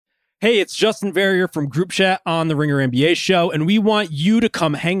Hey, it's Justin Verrier from Group Chat on the Ringer NBA show, and we want you to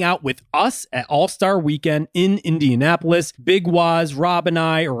come hang out with us at All-Star Weekend in Indianapolis. Big Waz, Rob, and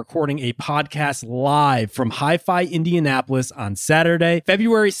I are recording a podcast live from Hi-Fi Indianapolis on Saturday,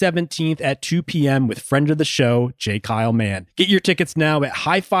 February 17th at 2 p.m. with friend of the show, J. Kyle Mann. Get your tickets now at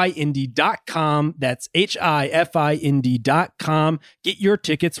hifiindy.com. That's hifiindy.com. Get your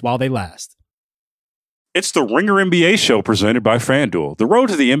tickets while they last. It's the Ringer NBA show presented by FanDuel. The road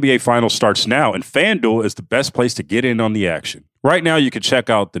to the NBA Finals starts now, and FanDuel is the best place to get in on the action. Right now, you can check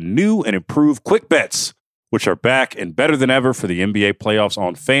out the new and improved Quick Bets, which are back and better than ever for the NBA playoffs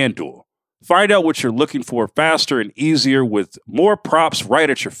on FanDuel. Find out what you're looking for faster and easier with more props right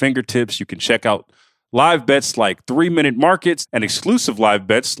at your fingertips. You can check out live bets like 3-minute markets and exclusive live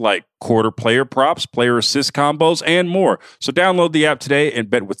bets like quarter player props, player assist combos, and more. So download the app today and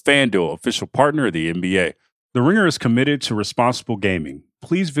bet with FanDuel, official partner of the NBA. The Ringer is committed to responsible gaming.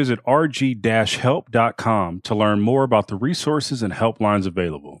 Please visit rg-help.com to learn more about the resources and helplines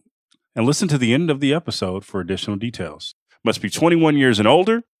available. And listen to the end of the episode for additional details. Must be 21 years and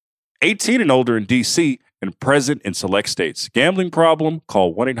older, 18 and older in D.C., and present in select states. Gambling problem?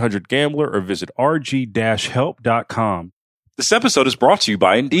 Call 1-800-GAMBLER or visit rg-help.com. This episode is brought to you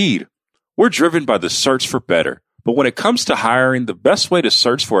by Indeed. We're driven by the search for better. But when it comes to hiring, the best way to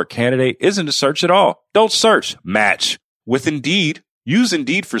search for a candidate isn't to search at all. Don't search. Match. With Indeed, use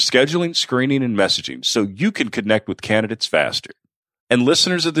Indeed for scheduling, screening, and messaging so you can connect with candidates faster. And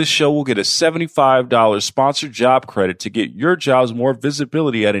listeners of this show will get a $75 sponsored job credit to get your jobs more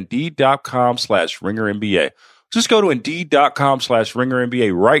visibility at Indeed.com/RingerNBA. Just go to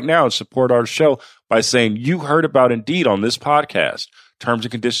Indeed.com/RingerNBA right now and support our show by saying you heard about Indeed on this podcast. Terms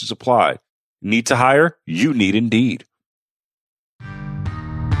and conditions apply. Need to hire? You need Indeed.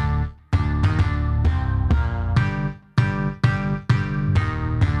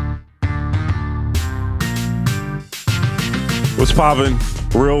 What's poppin'?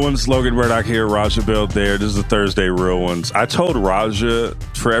 Real Ones, Logan Murdoch here, Raja Bell there. This is the Thursday Real Ones. I told Raja,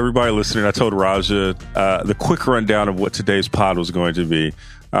 for everybody listening, the quick rundown of what today's pod was going to be.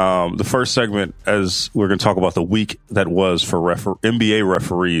 The first segment, as we're going to talk about the week that was for NBA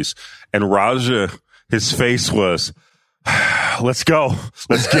referees. And Raja, his face was, let's go.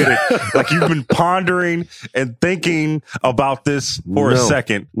 Let's get it. Like you've been pondering and thinking about this for a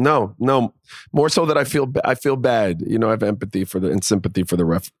second. No. More so that I feel bad. You know, I have empathy for and sympathy for the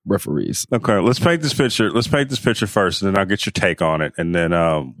referees. Okay, let's paint this picture. Let's paint this picture first, and then I'll get your take on it, and then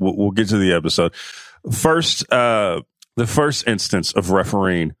we'll get to the episode. First, the first instance of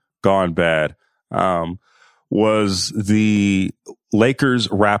refereeing gone bad was the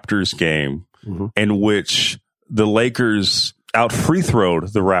Lakers-Raptors game, in which the Lakers out-free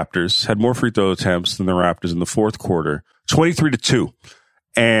throwed the Raptors, had more free throw attempts than the Raptors in the fourth quarter, 23-2.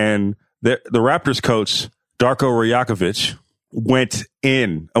 And the Raptors coach, Darko Rajakovic, went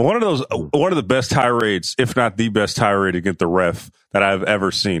in. One of the best tirades, if not the best tirade against the ref that I've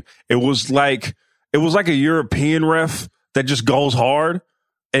ever seen. It was like a European ref that just goes hard.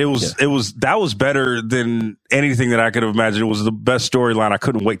 That was better than anything that I could have imagined. It was the best storyline. I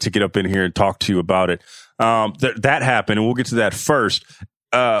couldn't wait to get up in here and talk to you about it. That happened, and we'll get to that first.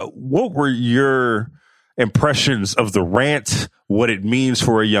 What were your impressions of the rant, what it means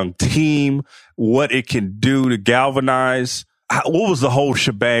for a young team, what it can do to galvanize? What was the whole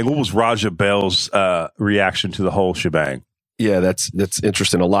shebang? What was Raja Bell's reaction to the whole shebang? Yeah, that's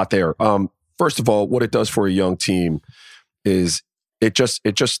interesting. A lot there. First of all, what it does for a young team is it just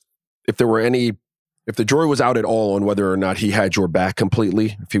if the jury was out at all on whether or not he had your back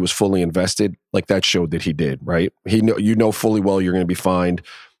completely, if he was fully invested, like that showed that he did, right? You know fully well you're going to be fined.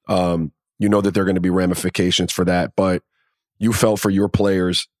 You know that there are going to be ramifications for that, but you felt for your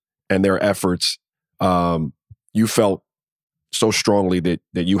players and their efforts. You felt so strongly that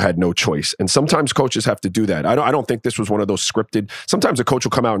you had no choice. And sometimes coaches have to do that. I don't think this was one of those scripted. Sometimes a coach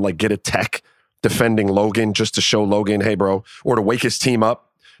will come out and like get a tech defending Logan just to show Logan, hey, bro, or to wake his team up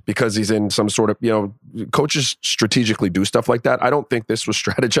because he's in some sort of, coaches strategically do stuff like that. I don't think this was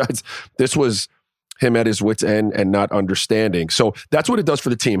strategized. This was him at his wit's end and not understanding. So that's what it does for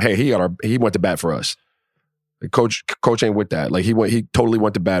the team. Hey, he went to bat for us. Coach ain't with that. Like he totally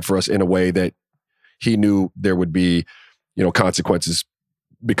went to bat for us in a way that he knew there would be, consequences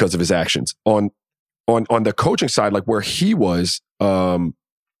because of his actions. On the coaching side, like where he was,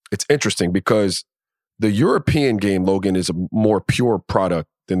 it's interesting because the European game, Logan, is a more pure product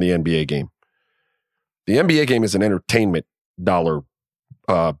than the NBA game. The NBA game is an entertainment dollar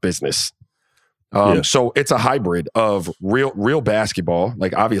business. So it's a hybrid of real basketball.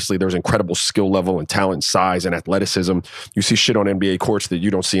 Like, obviously, there's incredible skill level and talent, size, and athleticism. You see shit on NBA courts that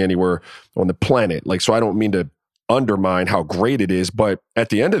you don't see anywhere on the planet. Like, so I don't mean to undermine how great it is, but at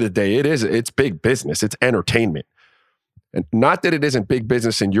the end of the day, it's big business. It's entertainment. And not that it isn't big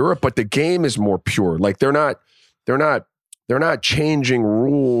business in Europe, but the game is more pure. Like, they're not changing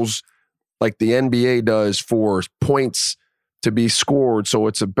rules like the NBA does for points to be scored, so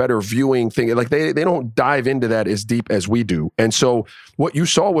it's a better viewing thing. Like, they don't dive into that as deep as we do. And so what you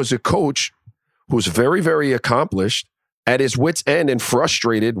saw was a coach who's very, very accomplished, at his wit's end and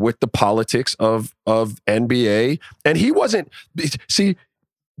frustrated with the politics of NBA. And he wasn't, see,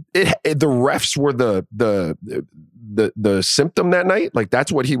 the refs were the symptom that night. Like,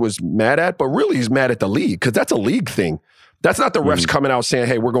 that's what he was mad at, but really he's mad at the league, because that's a league thing. That's not the refs coming out saying,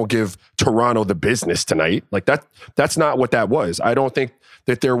 hey, we're going to give Toronto the business tonight. Like, that's not what that was. I don't think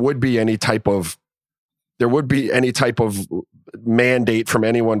that there would be any type of mandate from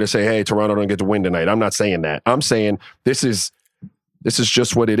anyone to say, hey, Toronto don't get to win tonight. I'm not saying that. I'm saying this is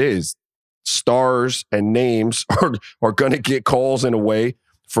just what it is. Stars and names are going to get calls in a way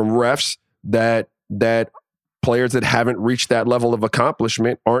from refs that players that haven't reached that level of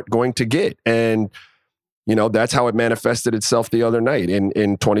accomplishment aren't going to get. And that's how it manifested itself the other night in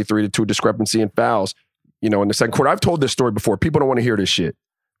 23-2 discrepancy in fouls. In the second quarter, I've told this story before. People don't want to hear this shit.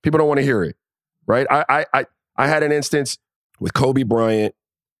 People don't want to hear it, right? I had an instance with Kobe Bryant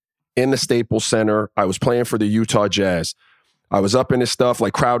in the Staples Center. I was playing for the Utah Jazz. I was up in his stuff,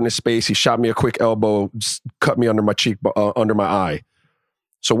 like crowding his space. He shot me a quick elbow, cut me under my cheek, under my eye.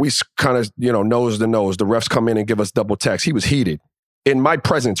 So we kind of, nose to nose. The refs come in and give us double text. He was heated. In my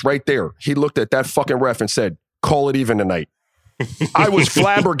presence, right there, he looked at that fucking ref and said, call it even tonight. I was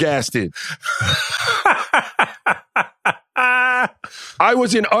flabbergasted. I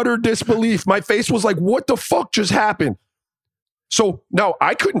was in utter disbelief. My face was like, what the fuck just happened? So now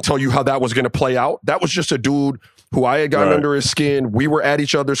I couldn't tell you how that was going to play out. That was just a dude who I had gotten under his skin. We were at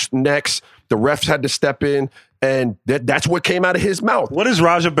each other's necks. The refs had to step in, and that's what came out of his mouth. What does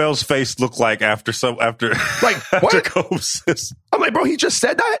Raja Bell's face look like after like what? I'm like, bro, he just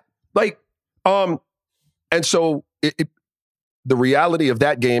said that? Like, and so the reality of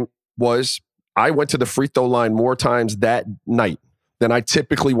that game was I went to the free throw line more times that night than I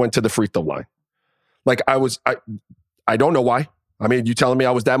typically went to the free throw line. Like, I don't know why. I mean, you telling me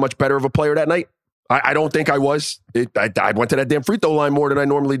I was that much better of a player that night? I don't think I was. I went to that damn free throw line more than I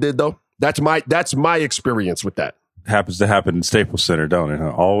normally did, though. That's my experience with that. Happens to happen in Staples Center, don't it?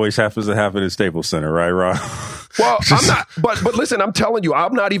 Huh? Always happens to happen in Staples Center, right, Rob? Well, I'm not. But listen, I'm telling you,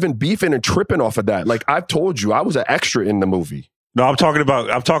 I'm not even beefing and tripping off of that. Like, I've told you, I was an extra in the movie. No, I'm talking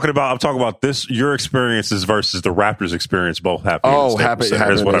about this. Your experiences versus the Raptors' experience both happening. Oh, happen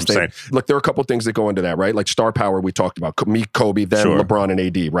is what I'm saying. Look, there are a couple things that go into that, right? Like star power, we talked about. Me, Kobe, then LeBron and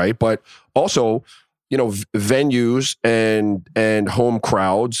AD, right? But also, venues and home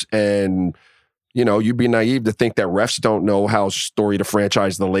crowds, and you'd be naive to think that refs don't know how storied a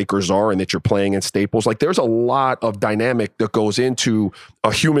franchise the Lakers are, and that you're playing in Staples. Like, there's a lot of dynamic that goes into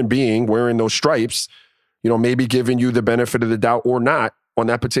a human being wearing those stripes. Maybe giving you the benefit of the doubt or not on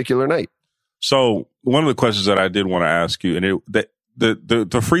that particular night. So one of the questions that I did want to ask you, and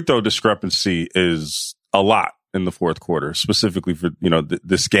the free throw discrepancy is a lot in the fourth quarter, specifically for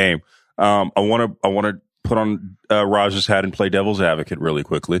this game. I want to put on Raj's hat and play devil's advocate really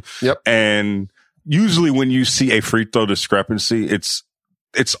quickly. Yep. And usually when you see a free throw discrepancy, it's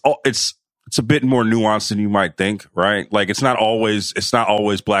a bit more nuanced than you might think, right? Like, it's not always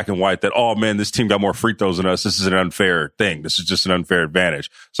black and white that, oh man, this team got more free throws than us. This is an unfair thing. This is just an unfair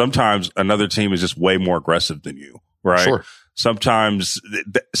advantage. Sometimes another team is just way more aggressive than you, right? Sure. Sometimes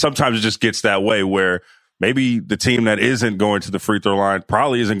it just gets that way where maybe the team that isn't going to the free throw line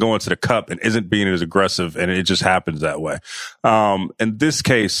probably isn't going to the cup and isn't being as aggressive, and it just happens that way. In this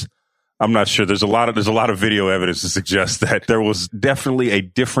case, I'm not sure. There's a lot of video evidence to suggest that there was definitely a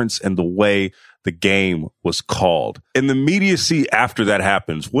difference in the way the game was called. In the immediacy after that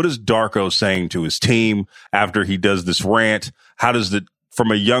happens, what is Darko saying to his team after he does this rant? How does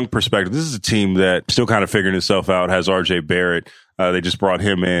from a young perspective, this is a team that still kind of figuring itself out, has RJ Barrett. They just brought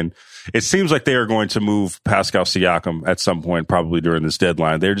him in. It seems like they are going to move Pascal Siakam at some point, probably during this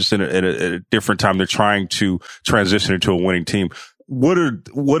deadline. They're just in a different time. They're trying to transition into a winning team. What is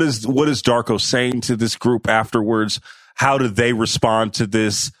Darko saying to this group afterwards? How do they respond to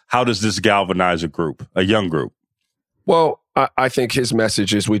this? How does this galvanize a young group? Well, I think his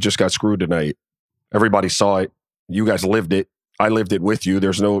message is, we just got screwed tonight. Everybody saw it. You guys lived it. I lived it with you.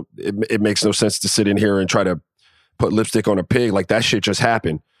 It makes no sense to sit in here and try to put lipstick on a pig. Like, that shit just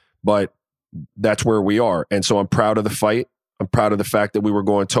happened. But that's where we are. And so I'm proud of the fight. I'm proud of the fact that we were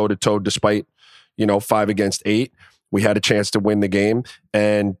going toe to toe despite, 5 against 8. We had a chance to win the game.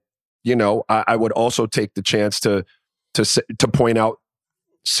 And, I would also take the chance to point out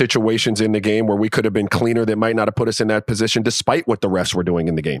situations in the game where we could have been cleaner that might not have put us in that position despite what the refs were doing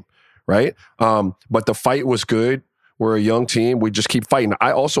in the game. Right. But the fight was good. We're a young team. We just keep fighting.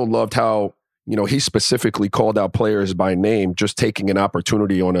 I also loved how, he specifically called out players by name, just taking an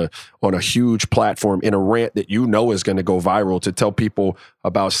opportunity on a huge platform in a rant that is going to go viral to tell people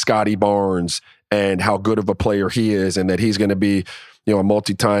about Scotty Barnes and how good of a player he is and that he's going to be, a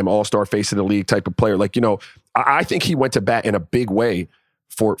multi-time all-star face of the league type of player. I think he went to bat in a big way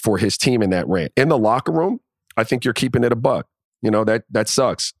for his team in that rant. In the locker room, I think you're keeping it a buck. That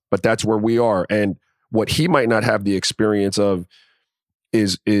sucks, but that's where we are. And what he might not have the experience of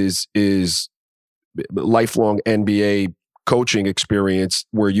is lifelong NBA coaching experience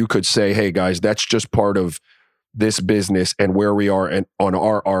where you could say, hey guys, that's just part of this business and where we are and on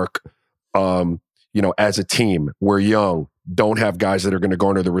our arc. As a team, we're young, don't have guys that are going to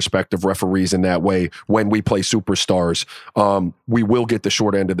garner the respect of referees in that way. When we play superstars, we will get the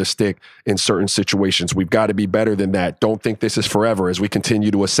short end of the stick in certain situations. We've got to be better than that. Don't think this is forever. As we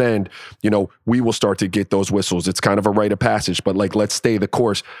continue to ascend, we will start to get those whistles. It's kind of a rite of passage, but let's stay the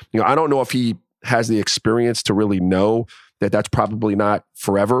course. I don't know if he has the experience to really know that that's probably not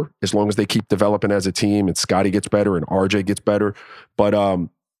forever, as long as they keep developing as a team and Scotty gets better and RJ gets better. But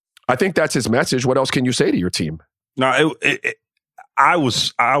I think that's his message. What else can you say to your team? No, I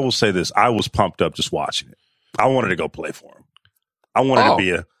will say this. I was pumped up just watching it. I wanted to go play for him. I wanted to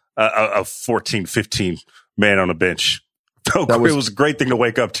be a 14, 15 man on a bench. It was a great thing to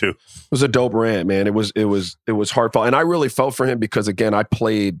wake up to. It was a dope rant, man. It was heartfelt. And I really felt for him because, again, I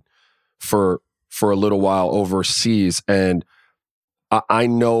played for a little while overseas. And I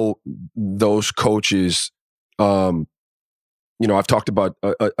know those coaches, I've talked about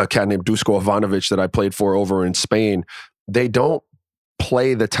a cat named Dusko Ivanovic that I played for over in Spain. They don't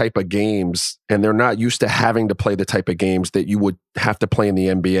play the type of games, and they're not used to having to play the type of games that you would have to play in the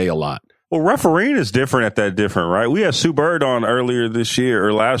NBA a lot. Well, refereeing is different, right? We had Sue Bird on earlier this year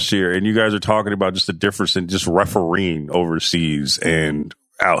or last year, and you guys are talking about just the difference in just refereeing overseas and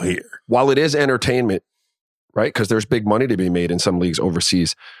out here. While it is entertainment, right? Because there's big money to be made in some leagues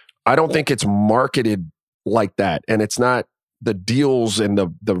overseas. I don't think it's marketed like that. And it's not the deals and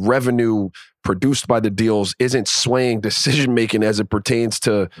the revenue produced by the deals isn't swaying decision-making as it pertains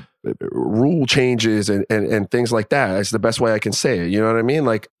to rule changes and things like that. That's the best way I can say it. You know what I mean?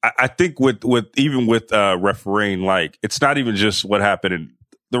 I think with refereeing, it's not even just what happened in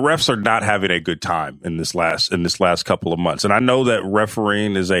the refs are not having a good time in this last couple of months. And I know that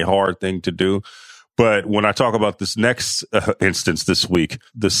refereeing is a hard thing to do. But when I talk about this next instance this week,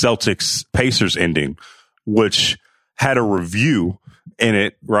 the Celtics Pacers ending, which had a review in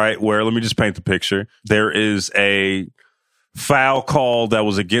it, right? Where, let me just paint the picture. There is a foul call that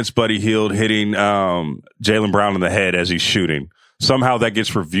was against Buddy Hield hitting Jaylen Brown in the head as he's shooting. Somehow that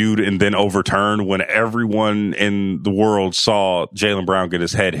gets reviewed and then overturned when everyone in the world saw Jaylen Brown get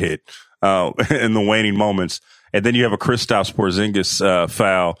his head hit in the waning moments. And then you have a Kristaps Porzingis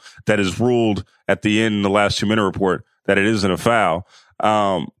foul that is ruled at the end in the last 2-minute report that it isn't a foul.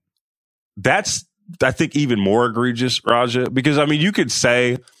 That's, I think, even more egregious, Raja, because, I mean, you could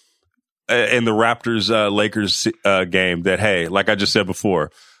say in the Raptors-Lakers game that, hey, like I just said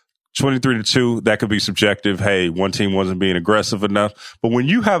before, 23-2, that could be subjective. Hey, one team wasn't being aggressive enough. But when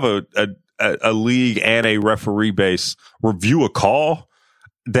you have a league and a referee base review a call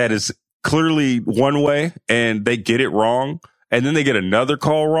that is clearly one way and they get it wrong, and then they get another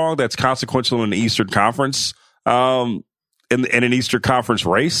call wrong that's consequential in the Eastern Conference, in an Eastern Conference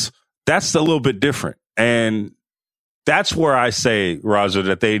race, that's a little bit different. And that's where I say, Raja,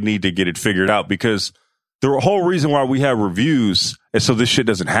 that they need to get it figured out, because the whole reason why we have reviews is so this shit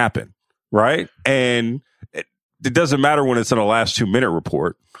doesn't happen, right? And it doesn't matter when it's in a last 2-minute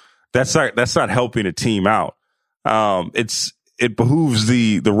report. That's not helping a team out. It behooves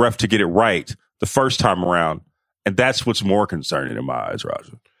the ref to get it right the first time around, and that's what's more concerning in my eyes,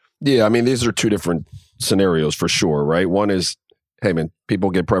 Raja. Yeah, I mean, these are two different scenarios for sure, right? One is, hey man,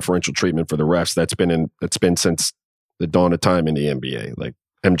 people get preferential treatment for the refs. That's been since the dawn of time in the NBA. Like,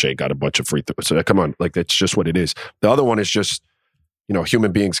 MJ got a bunch of free throws. So come on, like, that's just what it is. The other one is just,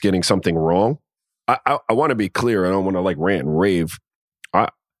 human beings getting something wrong. I want to be clear. I don't want to rant and rave.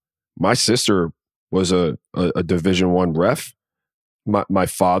 My sister was a Division I ref. My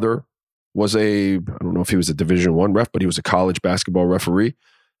father was I don't know if he was a Division I ref, but he was a college basketball referee.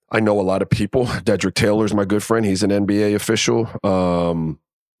 I know a lot of people. Dedrick Taylor's my good friend. He's an NBA official.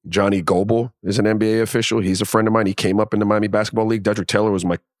 Johnny Goebel is an NBA official. He's a friend of mine. He came up in the Miami Basketball League. Dedrick Taylor was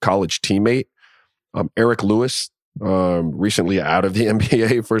my college teammate. Eric Lewis, recently out of the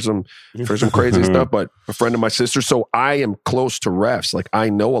NBA for some crazy stuff, but a friend of my sister. So I am close to refs. Like, I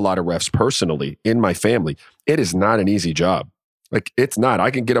know a lot of refs personally in my family. It is not an easy job. Like, it's not.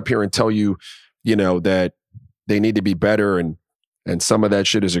 I can get up here and tell you, that they need to be better and some of that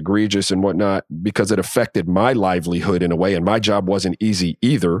shit is egregious and whatnot because it affected my livelihood in a way, and my job wasn't easy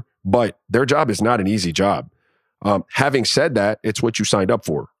either, but their job is not an easy job. Having said that, it's what you signed up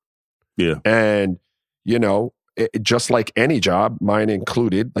for. Yeah. And, just like any job, mine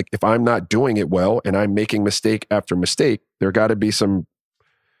included, like if I'm not doing it well and I'm making mistake after mistake, there got to be some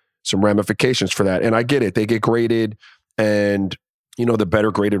ramifications for that. And I get it. They get graded, and the better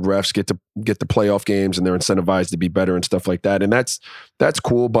graded refs get the playoff games, and they're incentivized to be better and stuff like that. And that's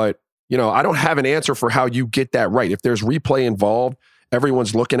cool. But, I don't have an answer for how you get that right. If there's replay involved,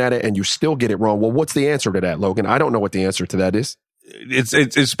 everyone's looking at it and you still get it wrong. Well, what's the answer to that, Logan? I don't know what the answer to that is.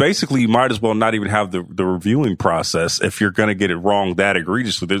 It's basically, you might as well not even have the reviewing process if you're going to get it wrong that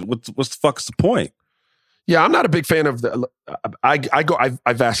egregiously. What's the fuck's the point? Yeah, I'm not a big fan of the.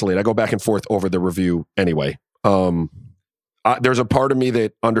 I vacillate. I go back and forth over the review anyway. There's a part of me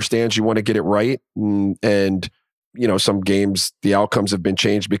that understands you want to get it right, and some games the outcomes have been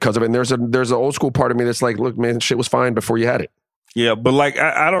changed because of it. And there's an old school part of me that's like, look, man, shit was fine before you had it. Yeah, but like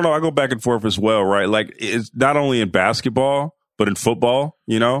I don't know. I go back and forth as well, right? Like, it's not only in basketball but in football,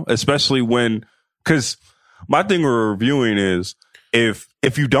 especially because my thing with reviewing is if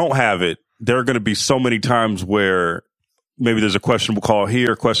you don't have it, there are going to be so many times where maybe there's a questionable call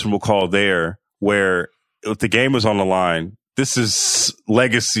here, questionable call there, where if the game is on the line, this is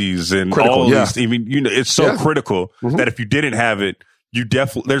legacies and critical, all these. I mean, it's so critical that if you didn't have it,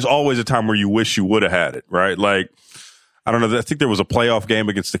 there's always a time where you wish you would have had it, right? Like, I don't know. I think there was a playoff game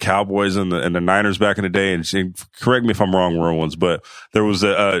against the Cowboys and the Niners back in the day. And correct me if I'm wrong, ones, but there was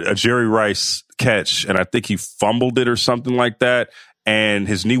a Jerry Rice catch, and I think he fumbled it or something like that. And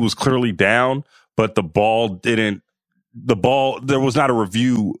his knee was clearly down, but there was not a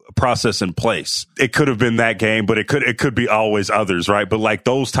review process in place. It could have been that game, but it could be always others, right? But like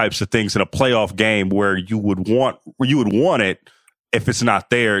those types of things in a playoff game where you would want it, if it's not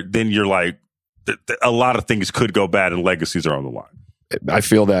there, then you're like, a lot of things could go bad and legacies are on the line. I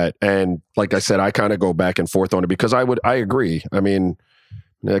feel that. And like I said, I kind of go back and forth on it because I agree. I mean,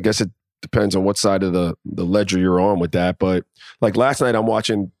 I guess it depends on what side of the ledger you're on with that. But like last night, I'm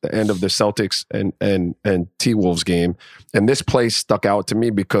watching the end of the Celtics and T-Wolves game. And this play stuck out to me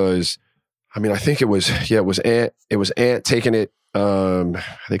because, I mean, I think it was Ant taking it.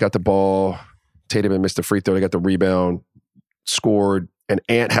 They got the ball. Tatum and missed the free throw. They got the rebound, scored, and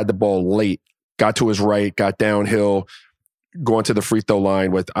Ant had the ball late. Got to his right, got downhill, going to the free throw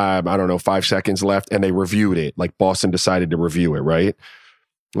line with, 5 seconds left, and they reviewed it. Like Boston decided to review it, right?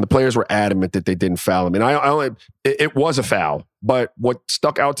 And the players were adamant that they didn't foul him. And it was a foul. But what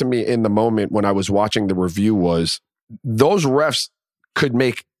stuck out to me in the moment when I was watching the review was those refs could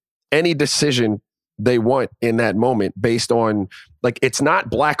make any decision they want in that moment based on, like, it's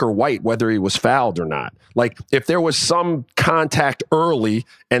not black or white whether he was fouled or not. Like, if there was some contact early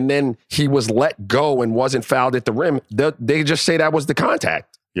and then he was let go and wasn't fouled at the rim, they just say that was the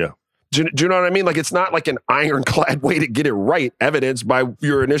contact. Yeah. Do you know what I mean? Like, it's not like an ironclad way to get it right, evidenced by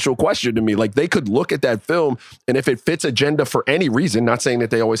your initial question to me. Like, they could look at that film, and if it fits agenda for any reason, not saying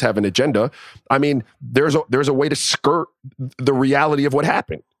that they always have an agenda, I mean, there's a way to skirt the reality of what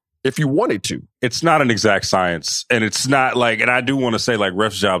happened. If you wanted to. It's not an exact science. And it's not like, and I do want to say, like,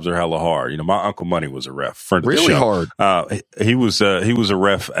 refs' jobs are hella hard. My Uncle Money was a ref. Friend of the really show. Hard. He was a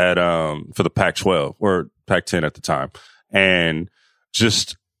ref at for the Pac-12 or Pac-10 at the time. And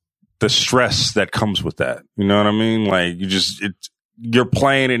just the stress that comes with that. You know what I mean? Like, you're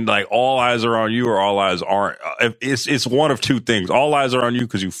playing and like all eyes are on you or all eyes aren't. It's one of two things. All eyes are on you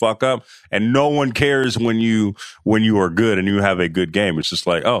because you fuck up, and no one cares when you are good and you have a good game. It's just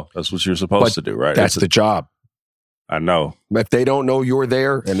like, oh, that's what you're supposed to do, right? That's the job. I know. If they don't know you're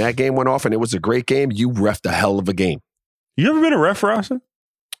there and that game went off and it was a great game, you reffed a hell of a game. You ever been a ref, Rasa?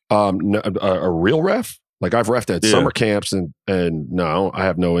 No, a real ref? Like, I've reffed at summer camps and no, I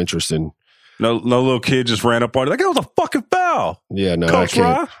have no interest in. No little kid just ran up on you like, it was a fucking foul. Yeah, no, Coach I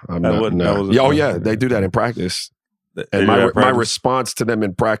can't. I'm not, no. They do that in practice. And my response to them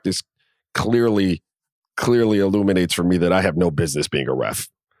in practice clearly illuminates for me that I have no business being a ref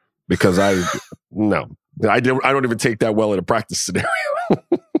because I don't even take that well in a practice scenario.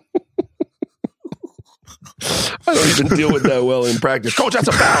 I don't even deal with that well in practice. Coach, that's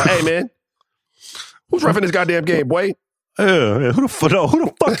a foul. Hey, man. Who's reffing this goddamn game, boy? Yeah, who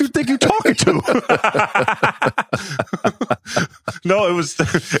the fuck you think you're talking to? No, it was,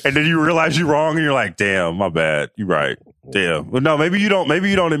 and then you realize you're wrong, and you're like, "Damn, my bad. You're right. Damn." Well, no, maybe you don't. Maybe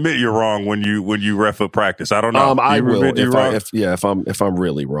you don't admit you're wrong when you ref at practice. I don't know. I will if I'm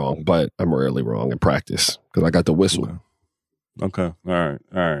really wrong, but I'm rarely wrong in practice because I got the whistle. Okay. All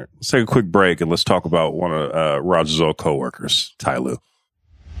right. Let's take a quick break and let's talk about one of Roger's old coworkers, Ty Lue.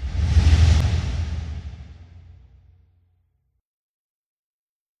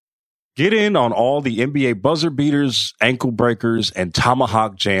 Get in on all the NBA buzzer beaters, ankle breakers, and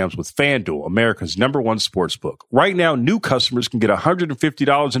tomahawk jams with FanDuel, America's #1 sportsbook. Right now, new customers can get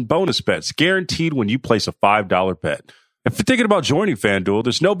 $150 in bonus bets, guaranteed when you place a $5 bet. If you're thinking about joining FanDuel,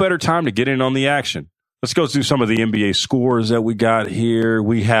 there's no better time to get in on the action. Let's go through some of the NBA scores that we got here.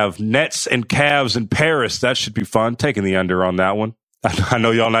 We have Nets and Cavs in Paris. That should be fun. Taking the under on that one. I know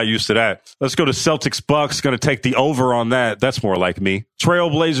y'all not used to that. Let's go to Celtics Bucks. Going to take the over on that. That's more like me.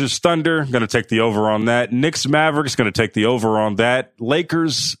 Trailblazers Thunder. Going to take the over on that. Knicks Mavericks. Going to take the over on that.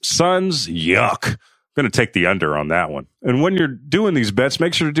 Lakers Suns. Yuck. Going to take the under on that one. And when you're doing these bets,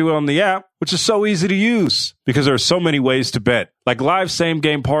 make sure to do it on the app, which is so easy to use because there are so many ways to bet, like live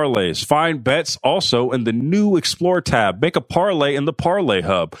same-game parlays. Find bets also in the new Explore tab. Make a parlay in the Parlay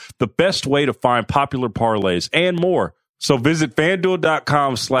Hub, the best way to find popular parlays and more. So visit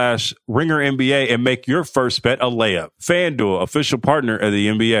FanDuel.com/RingerNBA and make your first bet a layup. FanDuel, official partner of the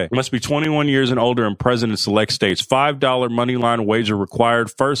NBA. Must be 21 years and older and present in select states. $5 money line wager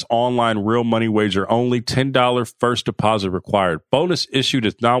required. First online real money wager only. $10 first deposit required. Bonus issued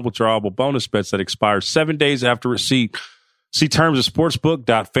as non-withdrawable bonus bets that expire 7 days after receipt. See terms at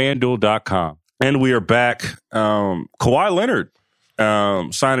sportsbook.fanduel.com. And we are back. Kawhi Leonard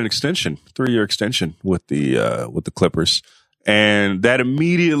signed an extension, 3-year extension with the Clippers, and that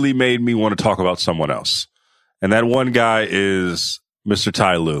immediately made me want to talk about someone else. And that one guy is Mr.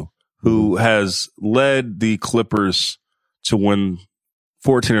 Ty Lue, who has led the Clippers to win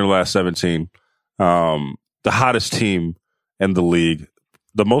 14 of the last 17, the hottest team in the league,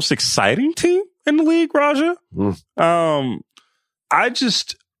 the most exciting team in the league, Raja.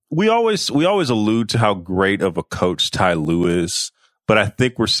 We always allude to how great of a coach Ty Lue is. But I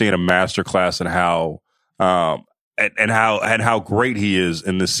think we're seeing a masterclass in how great he is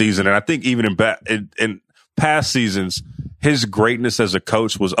in this season. And I think even in past seasons, his greatness as a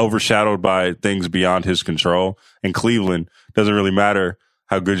coach was overshadowed by things beyond his control. In Cleveland, doesn't really matter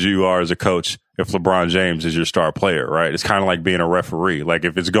how good you are as a coach if LeBron James is your star player, right? It's kind of like being a referee. Like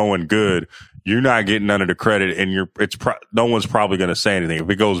if it's going good, you're not getting none of the credit, and no one's probably going to say anything. If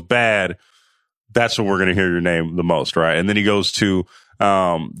it goes bad, that's when we're going to hear your name the most, right? And then he goes to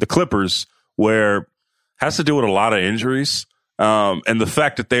the Clippers, where has to do with a lot of injuries, and the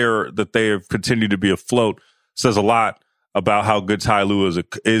fact that they have continued to be afloat says a lot about how good Ty Lue is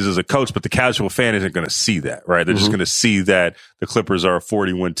as a coach. But the casual fan isn't going to see that, right? They're just going to see that the Clippers are a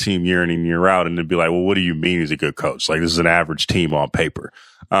 40-win team year in and year out, and they'd be like, "Well, what do you mean he's a good coach? Like this is an average team on paper."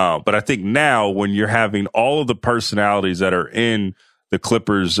 But I think now when you're having all of the personalities that are in the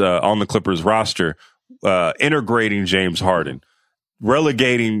Clippers on the Clippers roster, integrating James Harden,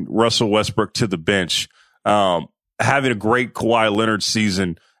 relegating Russell Westbrook to the bench, having a great Kawhi Leonard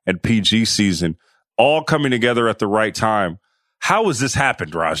season and PG season, all coming together at the right time. How has this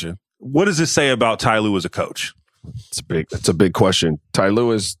happened, Raja? What does this say about Ty Lue as a coach? It's a big question. Ty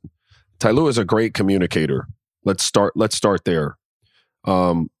Lue is a great communicator. Let's start there,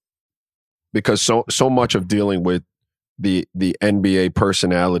 because so much of dealing with the NBA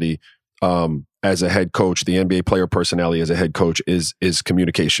personality as a head coach, the NBA player personality as a head coach is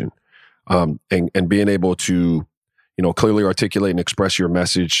communication, and being able to clearly articulate and express your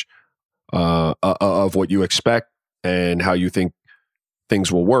message of what you expect and how you think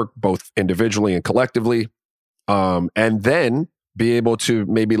things will work, both individually and collectively, and then be able to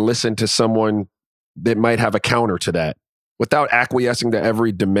maybe listen to someone that might have a counter to that without acquiescing to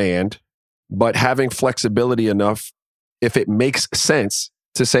every demand, but having flexibility enough, if it makes sense,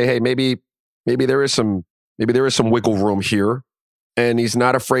 to say, hey, maybe there is some wiggle room here, and he's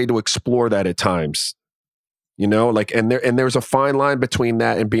not afraid to explore that at times. And there's a fine line between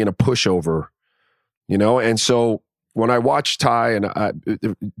that and being a pushover. And so when I watched Ty, and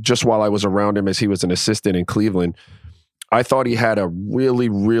just while I was around him as he was an assistant in Cleveland, I thought he had a really,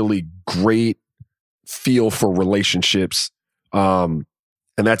 really great feel for relationships. And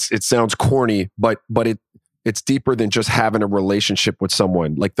it sounds corny, but it's deeper than just having a relationship with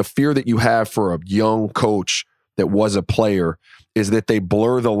someone. Like the fear that you have for a young coach that was a player is that they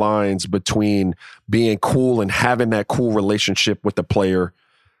blur the lines between being cool and having that cool relationship with the player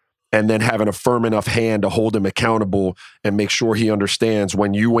and then having a firm enough hand to hold him accountable and make sure he understands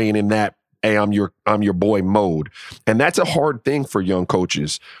when you ain't in that, hey, I'm your boy mode. And that's a hard thing for young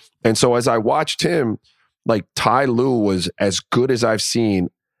coaches. And so as I watched him, like Ty Lue was as good as I've seen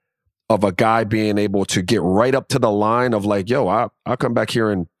of a guy being able to get right up to the line of like, yo, I'll come back here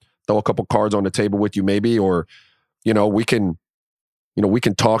and throw a couple cards on the table with you maybe, or, we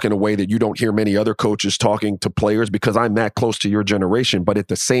can talk in a way that you don't hear many other coaches talking to players because I'm that close to your generation. But at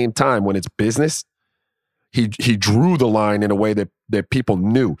the same time, when it's business, he drew the line in a way that people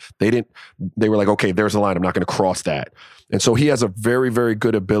knew. They were like, okay, there's a line. I'm not going to cross that. And so he has a very, very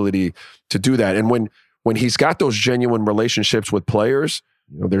good ability to do that. And when he's got those genuine relationships with players,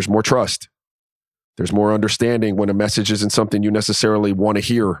 there's more trust. There's more understanding when a message isn't something you necessarily want to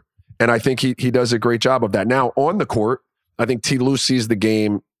hear. And I think he does a great job of that. Now, on the court, I think T. Lue sees the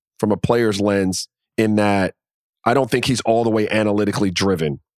game from a player's lens in that I don't think he's all the way analytically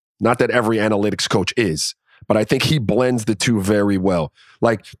driven. Not that every analytics coach is, but I think he blends the two very well.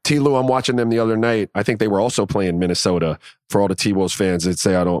 Like T. Lue, I'm watching them the other night. I think they were also playing Minnesota. For all the T-Wolves fans that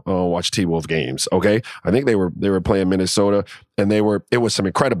say I don't watch T-Wolves games, okay? I think they were playing Minnesota, and it was some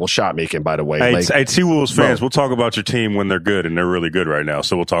incredible shot making, by the way. Hey, T-Wolves fans, we'll talk about your team when they're good, and they're really good right now,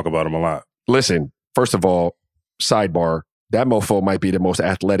 so we'll talk about them a lot. Listen, first of all, sidebar, that mofo might be the most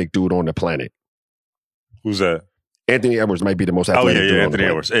athletic dude on the planet. Who's that? Anthony Edwards might be the most athletic dude on the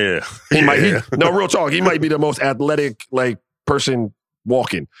planet. Anthony Edwards. Yeah. No, real talk. He might be the most athletic person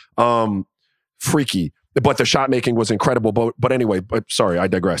walking. Freaky. But the shot making was incredible. But anyway, sorry, I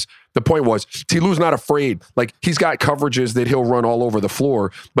digress. The point was, T. Lue's not afraid. Like, he's got coverages that he'll run all over the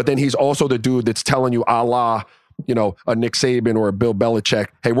floor, but then he's also the dude that's telling you, a la, a Nick Saban or a Bill Belichick,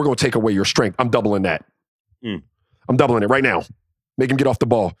 hey, we're going to take away your strength. I'm doubling that. I'm doubling it right now. Make him get off the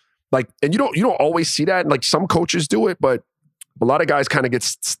ball. Like, and you don't always see that. Like, some coaches do it, but a lot of guys kind of get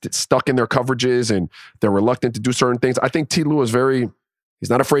stuck in their coverages and they're reluctant to do certain things. I think T. Lue is he's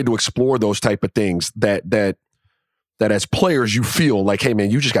not afraid to explore those type of things that as players you feel like, hey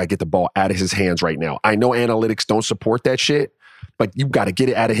man, you just got to get the ball out of his hands right now. I know analytics don't support that shit, but you got to get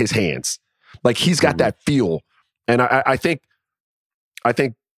it out of his hands. Like, he's got that feel. And I think, I'm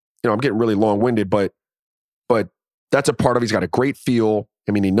getting really long-winded, but that's a part of, he's got a great feel.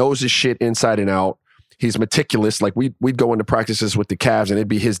 I mean, he knows his shit inside and out. He's meticulous. Like, we'd go into practices with the Cavs and it'd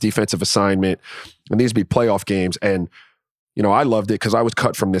be his defensive assignment. And these would be playoff games. And, I loved it because I was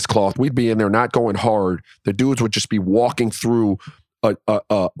cut from this cloth. We'd be in there not going hard. The dudes would just be walking through a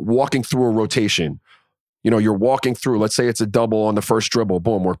rotation. You're walking through, let's say it's a double on the first dribble.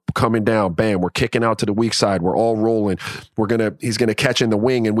 Boom, we're coming down. Bam, we're kicking out to the weak side. We're all rolling. He's gonna catch in the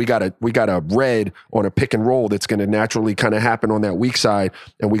wing, and we got a red on a pick and roll that's gonna naturally kind of happen on that weak side,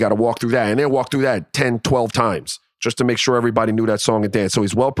 and we got to walk through that. And then walk through that 10, 12 times just to make sure everybody knew that song and dance. So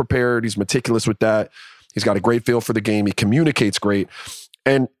he's well prepared. He's meticulous with that. He's got a great feel for the game. He communicates great.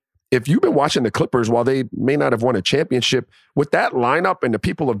 And if you've been watching the Clippers, while they may not have won a championship, with that lineup and the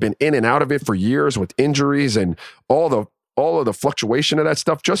people have been in and out of it for years with injuries and all of the fluctuation of that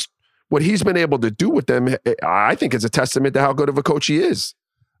stuff, just what he's been able to do with them, I think is a testament to how good of a coach he is.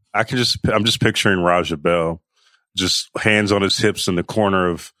 I'm just picturing Raja Bell, just hands on his hips in the corner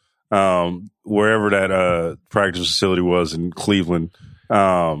of wherever that practice facility was in Cleveland,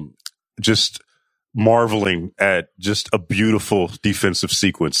 just marveling at just a beautiful defensive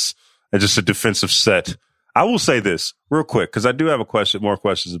sequence and just a defensive set. I will say this real quick because I do have more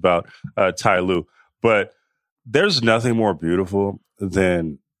questions about Ty Lue, but there's nothing more beautiful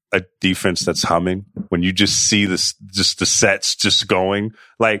than a defense that's humming when you just see this, just the sets just going.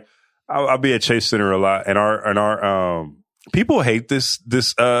 Like, I'll be at Chase Center a lot, and our people hate this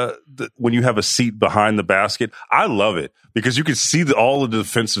when you have a seat behind the basket. I love it because you can see all of the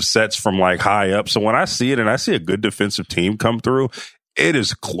defensive sets from like high up. So when I see it and I see a good defensive team come through, it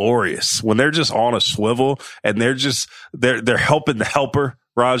is glorious when they're just on a swivel and they're helping the helper.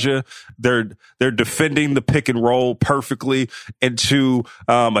 Raja, they're defending the pick and roll perfectly into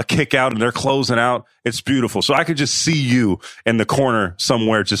a kick out, and they're closing out. It's beautiful. So I could just see you in the corner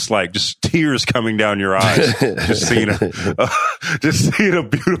somewhere, just tears coming down your eyes, just seeing a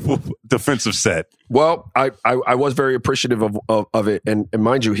beautiful defensive set. Well, I was very appreciative of it, and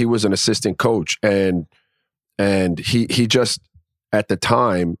mind you, he was an assistant coach, and he just at the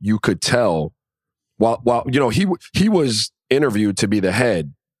time you could tell while he was interviewed to be the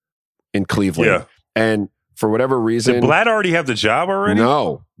head in Cleveland. Yeah. And for whatever reason... Did Blatt already have the job already?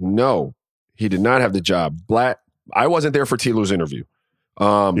 No. He did not have the job. Blatt, I wasn't there for T. Lue's interview.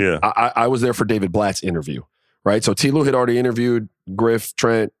 I was there for David Blatt's interview, right? So T. Lue had already interviewed Griff,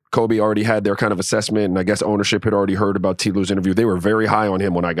 Trent, Kobe already had their kind of assessment, and I guess ownership had already heard about T. Lue's interview. They were very high on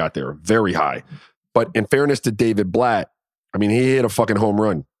him when I got there, very high. But in fairness to David Blatt, I mean, he hit a fucking home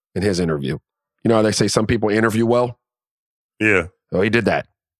run in his interview. You know how they say some people interview well? Yeah. Oh, he did that.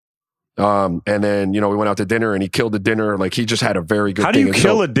 And then, we went out to dinner and he killed the dinner. Like, he just had a very good How do you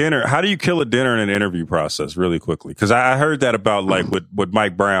kill a dinner? How do you kill a dinner in an interview process really quickly? Because I heard that about like what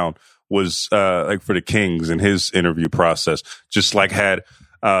Mike Brown was like for the Kings in his interview process, just like had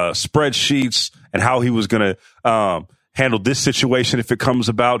spreadsheets and how he was going to handle this situation if it comes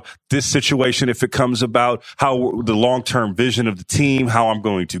about, this situation if it comes about, how the long-term vision of the team, how I'm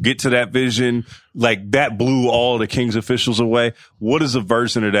going to get to that vision. Like, that blew all the Kings officials away. What is a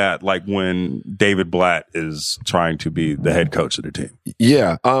version of that like when David Blatt is trying to be the head coach of the team?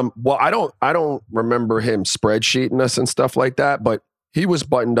 Yeah. Well, I don't remember him spreadsheeting us and stuff like that, but he was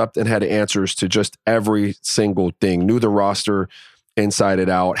buttoned up and had answers to just every single thing, knew the roster inside and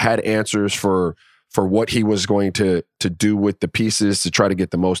out, had answers for what he was going to do with the pieces to try to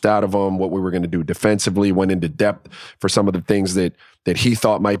get the most out of them, what we were going to do defensively, went into depth for some of the things that he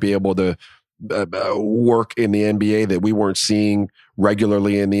thought might be able to work in the NBA that we weren't seeing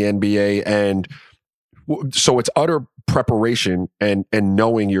regularly in the NBA. And so it's utter preparation and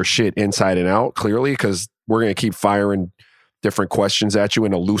knowing your shit inside and out, clearly, because we're going to keep firing different questions at you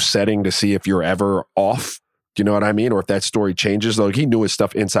in a loose setting to see if you're ever off. Do you know what I mean? Or if that story changes. Like, he knew his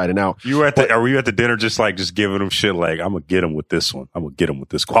stuff inside and out. Were you at the dinner just giving him shit like, I'm going to get him with this one. I'm going to get him with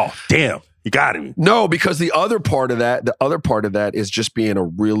this. Oh, damn. You got him. No, because the other part of that is just being a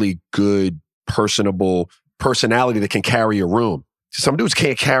really good, personable personality that can carry a room. Some dudes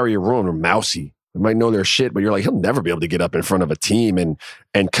can't carry a room. They're mousy. They might know their shit, but you're like, he'll never be able to get up in front of a team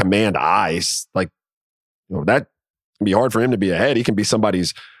and command eyes. Like, that can be hard for him to be a head. He can be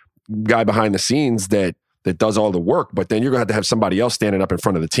somebody's guy behind the scenes that does all the work, but then you're going to have somebody else standing up in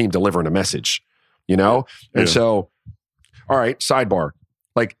front of the team delivering a message, And so, all right, sidebar,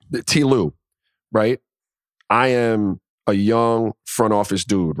 like T. Lue, right? I am a young front office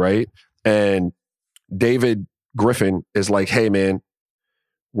dude, right? And David Griffin is like, hey, man,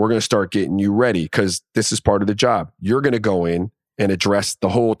 we're going to start getting you ready because this is part of the job. You're going to go in and address the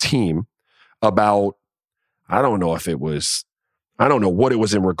whole team about, I don't know what it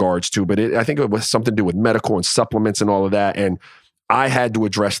was in regards to, but I think it was something to do with medical and supplements and all of that. And I had to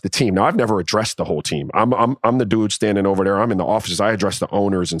address the team. Now, I've never addressed the whole team. I'm the dude standing over there. I'm in the offices. I address the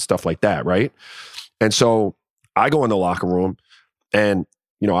owners and stuff like that, right? And so I go in the locker room and,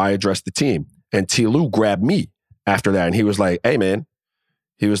 I address the team. And T. Lue grabbed me after that. And he was like, hey, man,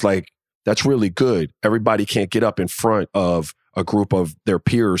 he was like, that's really good. Everybody can't get up in front of a group of their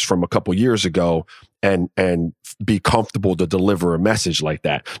peers from a couple years ago and be comfortable to deliver a message like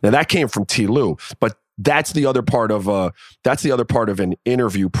that. Now, that came from T. Lue, but that's the other part of an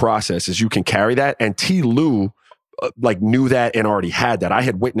interview process is you can carry that. And T. Lue knew that and already had that. I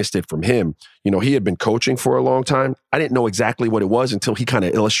had witnessed it from him. He had been coaching for a long time. I didn't know exactly what it was until he kind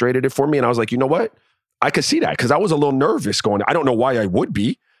of illustrated it for me. And I was like, you know what? I could see that because I was a little nervous going, I don't know why I would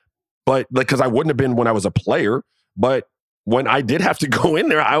be, but because I wouldn't have been when I was a player, but when I did have to go in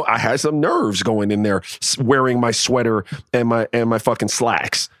there, I had some nerves going in there, wearing my sweater and my fucking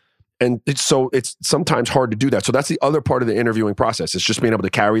slacks. And it's sometimes hard to do that. So that's the other part of the interviewing process. It's just being able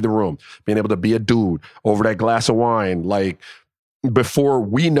to carry the room, being able to be a dude over that glass of wine. Like, before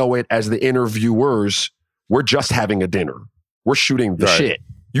we know it as the interviewers, we're just having a dinner. We're shooting the shit.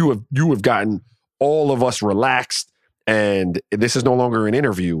 You have gotten all of us relaxed, and this is no longer an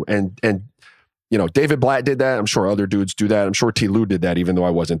interview. And David Blatt did that. I'm sure other dudes do that. I'm sure T. Lue did that, even though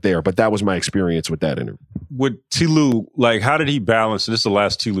I wasn't there. But that was my experience with that interview. With T. Lue, how did he balance, and this is the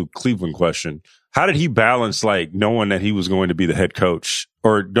last T. Lue Cleveland question, how did he balance, knowing that he was going to be the head coach,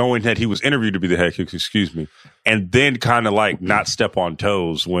 or knowing that he was interviewed to be the head coach, and then kind of not step on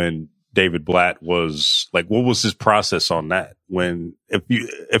toes when David Blatt was, what was his process on that? When,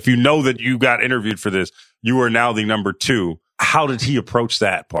 if you know that you got interviewed for this, you are now the number 2, how did he approach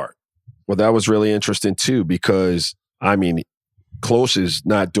that part? Well, that was really interesting too, because close is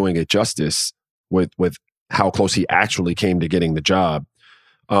not doing it justice with how close he actually came to getting the job.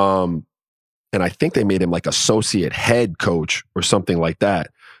 And I think they made him associate head coach or something like that.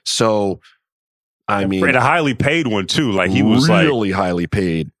 So, and a highly paid one too. He was really highly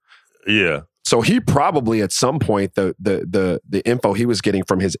paid. Yeah. So he probably at some point the info he was getting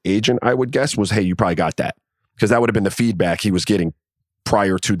from his agent, I would guess, was, hey, you probably got that, because that would have been the feedback he was getting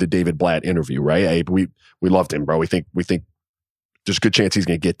prior to the David Blatt interview, right? Hey, we loved him, bro. We think there's a good chance he's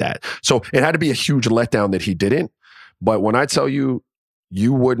going to get that. So it had to be a huge letdown that he didn't. But when I tell you,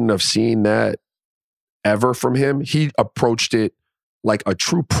 you wouldn't have seen that ever from him. He approached it like a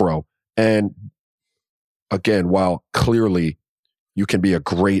true pro. And again, while clearly you can be a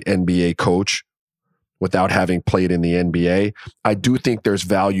great NBA coach without having played in the NBA, I do think there's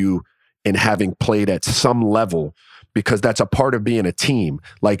value in having played at some level, because that's a part of being a team.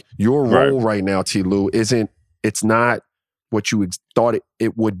 Like your role right now, T. Lou, it's not what you thought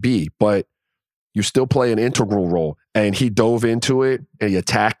it would be, but you still play an integral role. And he dove into it and he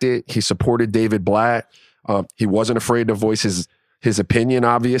attacked it. He supported David Blatt. He wasn't afraid to voice his opinion,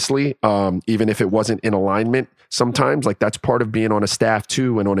 obviously, even if it wasn't in alignment sometimes. Like that's part of being on a staff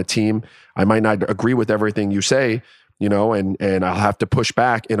too and on a team. I might not agree with everything you say, and I'll have to push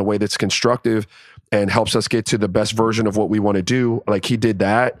back in a way that's constructive and helps us get to the best version of what we want to do. Like he did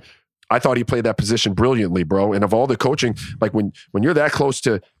that. I thought he played that position brilliantly, bro. And of all the coaching, like when you're that close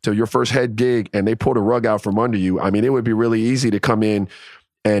to your first head gig and they pulled a rug out from under you, I mean, it would be really easy to come in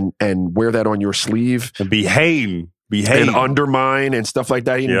and wear that on your sleeve. And be hating. And undermine and stuff like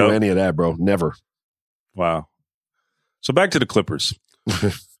that. He didn't do any of that, bro. Never. Wow. So back to the Clippers.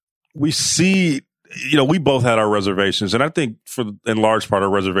 We see, we both had our reservations, and I think in large part our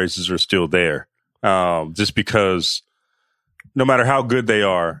reservations are still there. Just because no matter how good they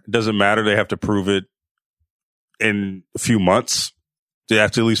are, it doesn't matter. They have to prove it in a few months. They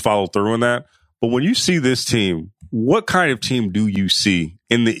have to at least follow through on that. But when you see this team, what kind of team do you see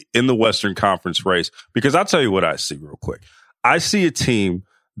in the Western Conference race? Because I'll tell you what I see real quick. I see a team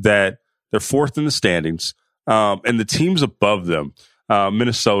that they're fourth in the standings, and the teams above them,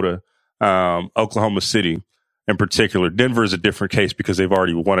 Minnesota, Oklahoma City in particular. Denver is a different case because they've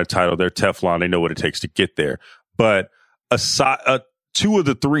already won a title. They're Teflon. They know what it takes to get there. But two of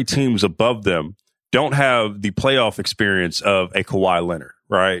the three teams above them don't have the playoff experience of a Kawhi Leonard,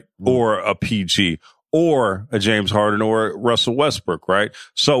 right? Mm-hmm. Or a PG, or a James Harden, or a Russell Westbrook, right?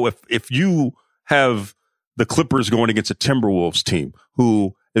 So if you have the Clippers going against a Timberwolves team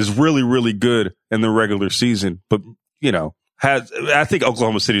who is really, really good in the regular season, but, I think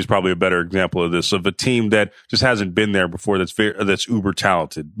Oklahoma City is probably a better example of this, of a team that just hasn't been there before that's uber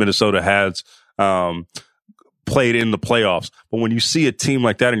talented. Minnesota has played in the playoffs. But when you see a team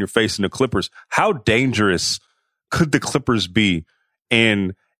like that and you're facing the Clippers, how dangerous could the Clippers be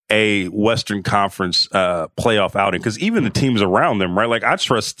in a Western Conference playoff outing? Because even the teams around them, right? Like I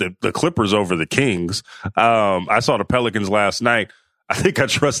trust the Clippers over the Kings. I saw the Pelicans last night. I think I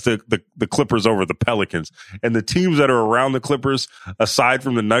trust the Clippers over the Pelicans. And the teams that are around the Clippers, aside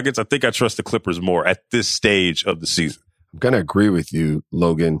from the Nuggets, I think I trust the Clippers more at this stage of the season. I'm going to agree with you,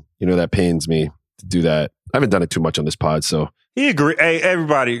 Logan. That pains me to do that. I haven't done it too much on this pod, so. He agree. Hey,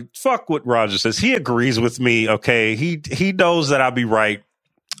 everybody, fuck what Roger says. He agrees with me, okay? He knows that I'll be right.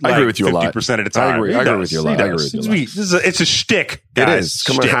 I agree with you a lot. 50% of the time. I agree with you a lot. I agree with you a lot. It's a shtick, guys. It is.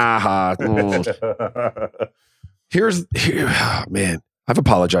 Come on. Ha ha. Man, I've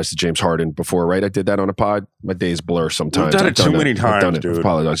apologized to James Harden before, right? I did that on a pod. My days blur sometimes. You've done it too many times, dude. I've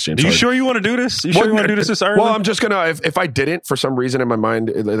apologized to James Are you Harden. sure you want to do this? You want to do this early? Well, I'm just going to, if I didn't, for some reason in my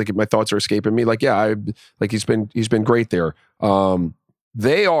mind, like my thoughts are escaping me. Like, yeah, he's been great there.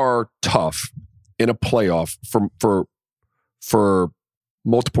 They are tough in a playoff for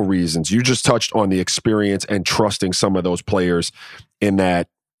multiple reasons. You just touched on the experience and trusting some of those players in that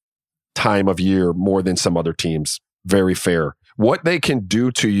time of year more than some other teams. Very fair. What they can do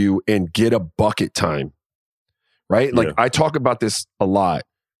to you and get a bucket time, right? Like I talk about this a lot.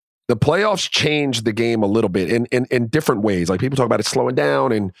 The playoffs change the game a little bit in different ways. Like people talk about it slowing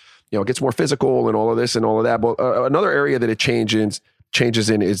down and it gets more physical and all of this and all of that. But another area that it changes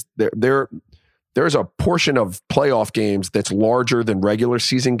in is there's a portion of playoff games that's larger than regular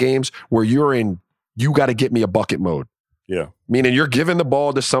season games where you got to get me a bucket mode. Yeah. Meaning you're giving the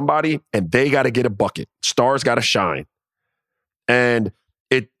ball to somebody and they got to get a bucket. Stars got to shine. And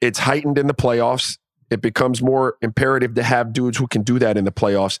it's heightened in the playoffs. It becomes more imperative to have dudes who can do that in the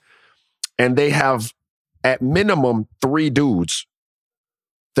playoffs. And they have, at minimum, 3 dudes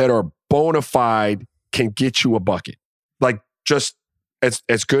that are bona fide, can get you a bucket. Like, just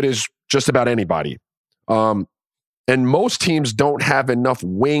as good as just about anybody. And most teams don't have enough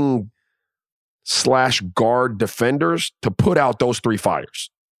wing/guard defenders to put out those 3 fires.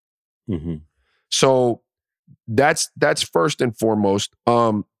 Mm-hmm. So that's first and foremost.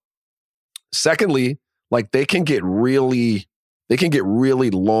 Secondly, like they can get really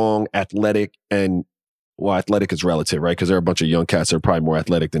long, athletic, and athletic is relative, right? Because there are a bunch of young cats that are probably more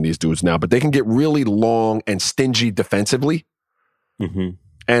athletic than these dudes now, but they can get really long and stingy defensively. Mm-hmm.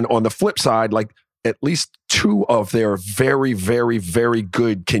 And on the flip side, like at least 2 of their very, very, very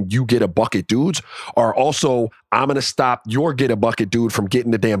good can you get a bucket dudes are also, I'm going to stop your get a bucket dude from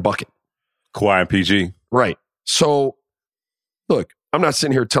getting the damn bucket. Kawhi and PG. Right. So look, I'm not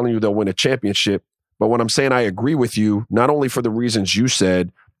sitting here telling you they'll win a championship, but when I'm saying I agree with you, not only for the reasons you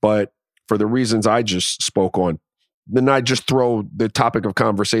said, but for the reasons I just spoke on, then I just throw the topic of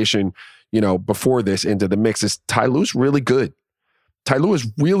conversation, before this into the mix. Is Ty Lue's really good. Ty Lue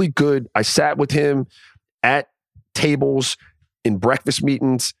is really good. I sat with him at tables in breakfast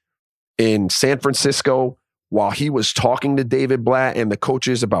meetings in San Francisco while he was talking to David Blatt and the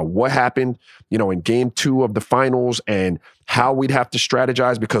coaches about what happened, in game 2 of the finals and how we'd have to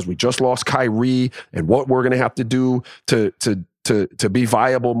strategize because we just lost Kyrie and what we're going to have to do to be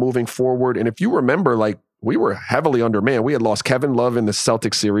viable moving forward. And if you remember, we were heavily undermanned. We had lost Kevin Love in the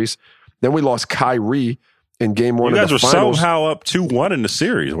Celtics series. Then we lost Kyrie in game 1 of the finals. You guys were somehow up 2-1 in the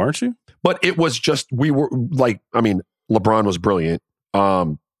series, weren't you? But it was just, LeBron was brilliant.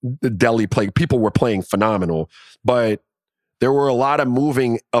 The Delhi play, people were playing phenomenal, but there were a lot of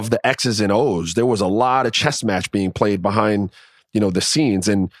moving of the X's and O's. There was a lot of chess match being played behind, the scenes.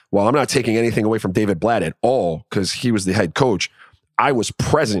 And while I'm not taking anything away from David Blatt at all, because he was the head coach, I was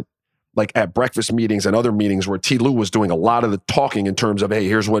present at breakfast meetings and other meetings where T. Lue was doing a lot of the talking in terms of, hey,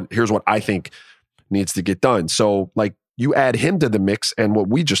 here's what I think needs to get done. So you add him to the mix and what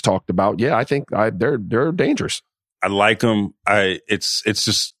we just talked about. Yeah, I think they're dangerous. I like them. It's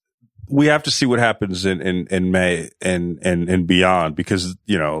just, we have to see what happens in May and beyond, because,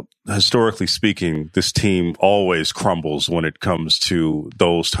 historically speaking, this team always crumbles when it comes to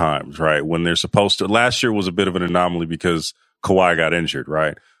those times, right? When they're supposed to. Last year was a bit of an anomaly because Kawhi got injured,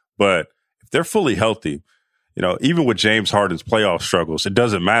 right? But if they're fully healthy, even with James Harden's playoff struggles, it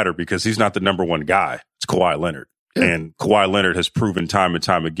doesn't matter because he's not the number one guy. It's Kawhi Leonard. Yeah. And Kawhi Leonard has proven time and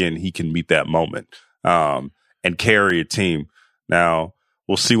time again he can meet that moment and carry a team. Now,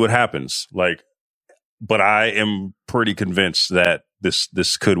 we'll see what happens. But I am pretty convinced that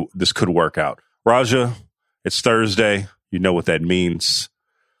this could work out. Raja, it's Thursday. You know what that means.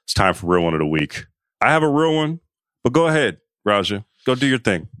 It's time for Real One of the Week. I have a real one, but go ahead, Raja. Go do your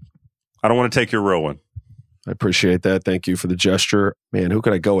thing. I don't want to take your real one. I appreciate that. Thank you for the gesture. Man, who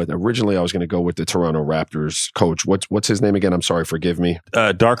could I go with? Originally, I was going to go with the Toronto Raptors coach. What's his name again? I'm sorry, forgive me.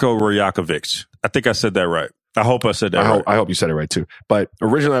 Darko Rajakovic. I think I said that right. I hope I said that right. I hope you said it right too. But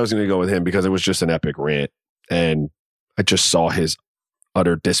originally, I was going to go with him because it was just an epic rant. And I just saw his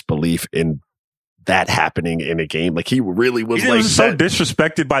utter disbelief in that happening in a game. He really was so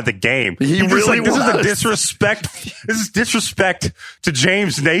disrespected by the game. He really was. This is a disrespect. This is disrespect to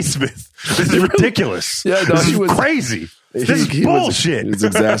James Naismith. This is ridiculous. Yeah, no, this is crazy. This is bullshit. He was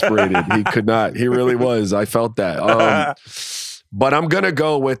exasperated. He could not. He really was. I felt that. But I'm gonna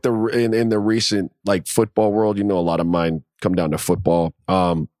go with in the recent football world. A lot of mine come down to football.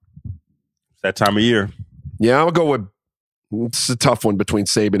 That time of year. Yeah, I'll go with. It's a tough one between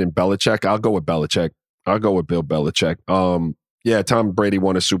Saban and Belichick. I'll go with Belichick. I'll go with Bill Belichick. Yeah, Tom Brady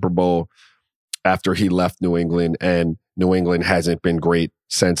won a Super Bowl after he left New England, and New England hasn't been great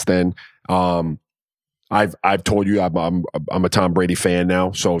since then. I've told you I'm a Tom Brady fan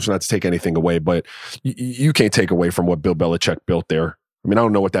now, so it's not to take anything away, but you can't take away from what Bill Belichick built there. I mean, I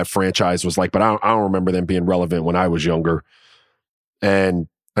don't know what that franchise was like, but I don't remember them being relevant when I was younger. And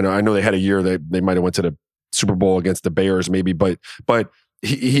I know they had a year that they might have went to the Super Bowl against the Bears, maybe, but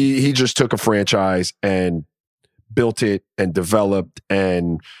he just took a franchise and built it and developed,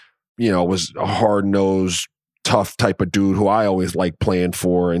 and was a hard-nosed, tough type of dude who I always liked playing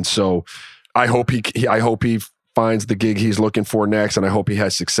for. And so I hope he finds the gig he's looking for next, and I hope he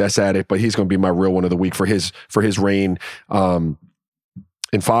has success at it. But he's going to be my real one of the week for his reign in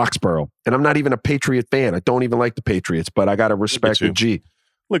Foxborough. And I'm not even a Patriot fan. I don't even like the Patriots, but I got to respect the G.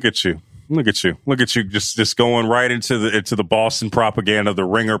 Look at you. Just going right into the Boston propaganda, the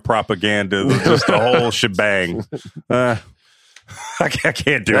Ringer propaganda, just the whole shebang. I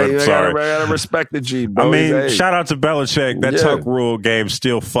can't do it. Sorry. I gotta respect the G. Boys. I mean, shout out to Belichick. That Tuck Rule game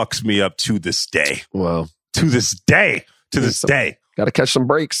still fucks me up to this day. Well, to this day. Got to catch some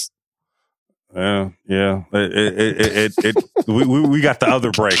breaks. Yeah. We got the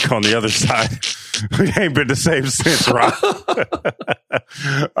other break on the other side. We ain't been the same since, right?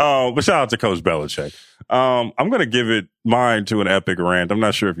 But shout out to Coach Belichick. I'm going to give it mine to an epic rant. I'm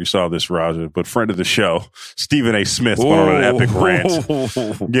not sure if you saw this, Raja, but friend of the show, Stephen A. Smith, went on an epic rant.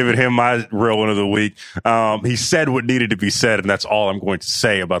 Giving him my real one of the week. He said what needed to be said, and that's all I'm going to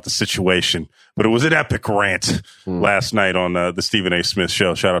say about the situation. But it was an epic rant last night on the Stephen A. Smith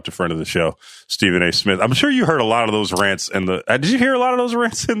show. Shout out to friend of the show, Stephen A. Smith. I'm sure you heard a lot of those rants did you hear a lot of those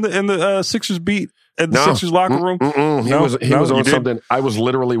rants in the Sixers beat at the Sixers locker room? He was on something. I was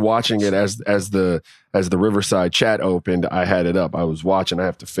literally watching it as the Riverside chat opened. I had it up. I was watching. I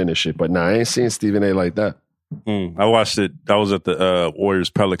have to finish it, but I ain't seeing Stephen A. like that. I watched it. I was at the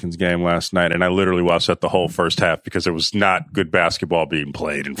Warriors-Pelicans game last night, and I literally watched that the whole first half because there was not good basketball being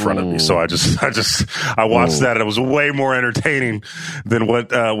played in front of me. So I watched that, and it was way more entertaining than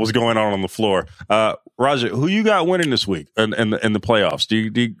what was going on the floor. Raja, who you got winning this week in the playoffs?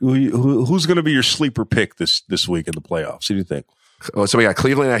 Who's going to be your sleeper pick this week in the playoffs? Who do you think? Oh, so we got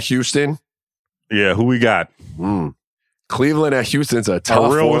Cleveland at Houston. Yeah, who we got? Cleveland at Houston's a tough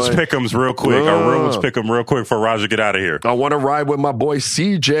one. Our real ones pick them real quick. Our real ones pick them real quick before Raja get out of here. I want to ride with my boy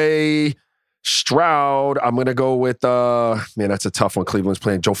CJ Stroud. I'm going to go with, man, that's a tough one. Cleveland's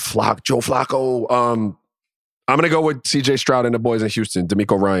playing Joe Flacco. I'm going to go with CJ Stroud and the boys in Houston,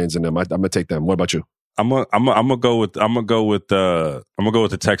 D'Amico Ryans and them. I'm going to take them. What about you? I'm gonna go with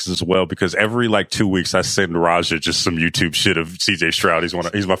the Texans as well, because every 2 weeks I send Raja just some YouTube shit of CJ Stroud.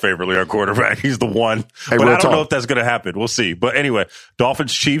 He's my favorite league quarterback. He's the one. Hey, but I don't know if that's gonna happen. We'll see. But anyway,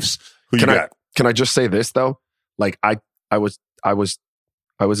 Dolphins, Chiefs. Who you got? Can I just say this though? I was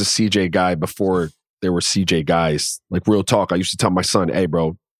a CJ guy before there were CJ guys. Real talk. I used to tell my son, "Hey,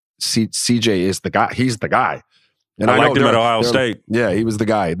 bro, CJ is the guy. He's the guy." And I liked him at Ohio State. Yeah, he was the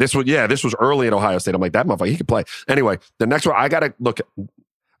guy. This was early at Ohio State. I'm like, that motherfucker, he could play. Anyway, the next one, I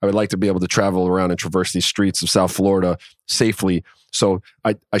would like to be able to travel around and traverse these streets of South Florida safely. So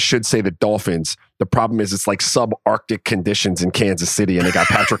I should say the Dolphins. The problem is it's subarctic conditions in Kansas City, and they got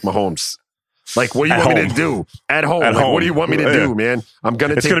Patrick Mahomes. What do you want me to do? At home. What do you want me to do, man? I'm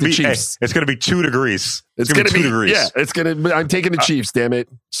going to take the Chiefs. It's going to be 2 degrees. It's going to be 2 degrees. Yeah, I'm taking the Chiefs, damn it.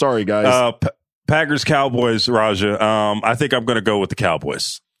 Sorry, guys. Packers, Cowboys, Raja. I think I'm going to go with the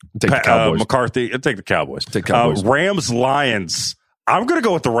Cowboys. Take the Cowboys. McCarthy, take the Cowboys. Take Cowboys. Rams, Lions. I'm going to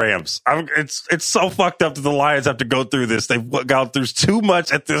go with the Rams. It's so fucked up that the Lions have to go through this. They've gone through too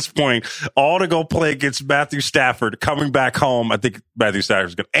much at this point, all to go play against Matthew Stafford coming back home. I think Matthew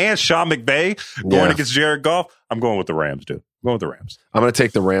Stafford's good. And Sean McVay going against Jared Goff. I'm going with the Rams, dude. I'm going with the Rams. I'm going to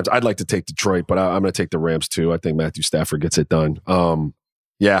take the Rams. I'd like to take Detroit, but I'm going to take the Rams too. I think Matthew Stafford gets it done.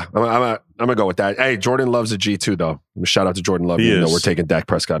 Yeah, I'm gonna go with that. Hey, Jordan Love's a G2 though. Shout out to Jordan Love. Even though we're taking Dak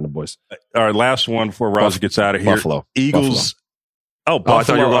Prescott and the boys. All right, last one before Raja gets out of here. Buffalo. Eagles. Buffalo. I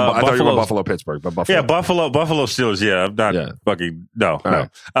thought you were going Buffalo, Pittsburgh, but Buffalo. Yeah, Buffalo Steelers. Yeah, I'm not fucking no. Right.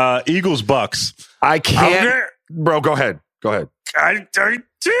 Eagles, Bucks. I can't, bro. Go ahead.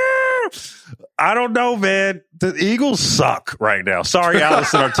 I don't know, man. The Eagles suck right now. Sorry,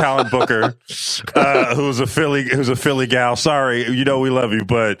 Allison, our talent booker, who's a Philly gal. Sorry, we love you,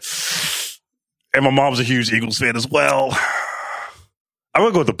 and my mom's a huge Eagles fan as well. I'm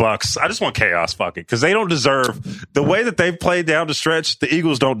gonna go with the Bucks. I just want chaos, fucking, because they don't deserve the way that they've played down the stretch. The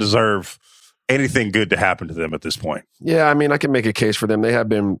Eagles don't deserve anything good to happen to them at this point. Yeah, I mean, I can make a case for them. They've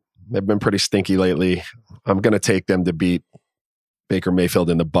been pretty stinky lately. I'm gonna take them to beat Baker Mayfield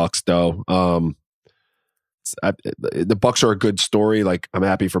and the Bucks, though. The Bucks are a good story. I'm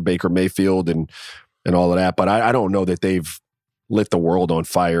happy for Baker Mayfield and all of that, but I don't know that they've lit the world on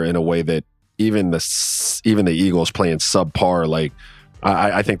fire in a way that even the Eagles playing subpar.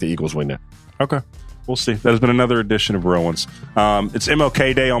 I think the Eagles win that. Okay, we'll see. That has been another edition of Real Ones. It's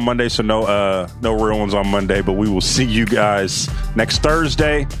MLK Day on Monday, so no Real Ones on Monday, but we will see you guys next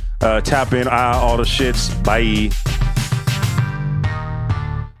Thursday. Tap in, all the shits. Bye.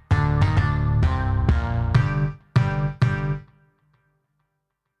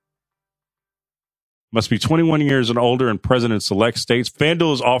 Must be 21 years and older and present in select states.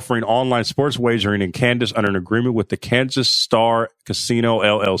 FanDuel is offering online sports wagering in Kansas under an agreement with the Kansas Star Casino,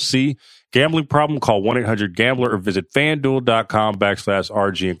 LLC. Gambling problem? Call 1-800-GAMBLER or visit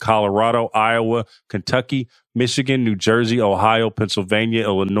FanDuel.com/RG in Colorado, Iowa, Kentucky, Michigan, New Jersey, Ohio, Pennsylvania,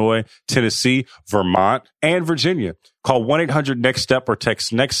 Illinois, Tennessee, Vermont, and Virginia. Call 1-800-NEXT-STEP or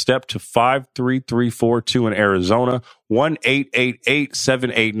text NEXT STEP to 53342 in Arizona,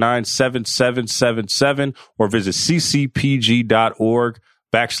 1-888-789-7777, or visit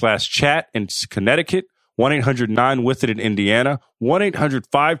ccpg.org/chat in Connecticut, 1-800-9-WITH-IT in Indiana,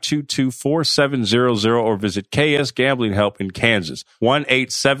 1-800-522-4700, or visit KS Gambling Help in Kansas,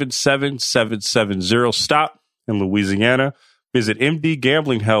 1-877-770-STOP in Louisiana. Visit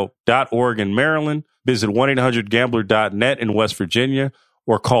mdgamblinghelp.org in Maryland. Visit 1-800-GAMBLER.net in West Virginia,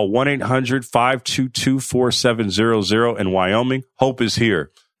 or call 1-800-522-4700 in Wyoming. Hope is here.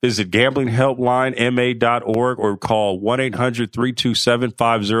 Visit gamblinghelplinema.org or call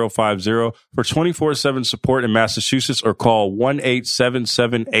 1-800-327-5050 for 24/7 support in Massachusetts, or call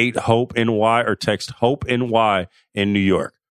 1-877-8-HOPE-NY or text HOPE-NY in New York.